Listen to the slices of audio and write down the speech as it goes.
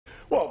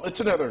Well, it's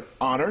another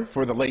honor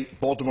for the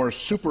late Baltimore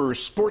super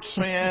sports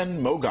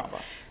fan, Mo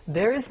Gaba.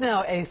 There is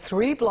now a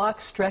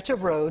 3-block stretch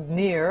of road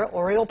near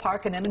Oriole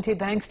Park and M&T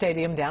Bank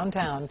Stadium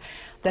downtown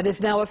that is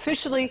now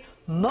officially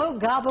Mo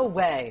Gaba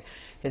Way.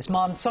 His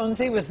mom,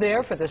 Sonzi, was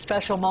there for the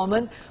special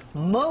moment.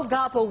 Mo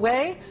Gaba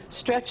Way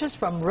stretches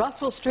from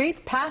Russell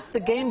Street past the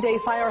Game Day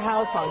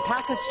Firehouse on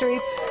Paca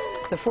Street.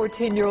 The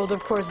 14-year-old,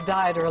 of course,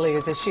 died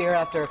earlier this year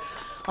after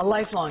a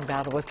lifelong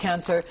battle with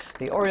cancer.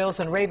 The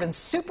Orioles and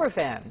Ravens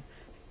Superfan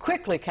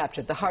quickly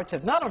captured the hearts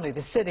of not only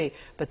the city,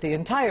 but the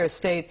entire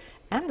state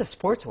and the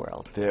sports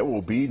world. There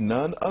will be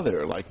none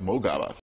other like Mo Gaba.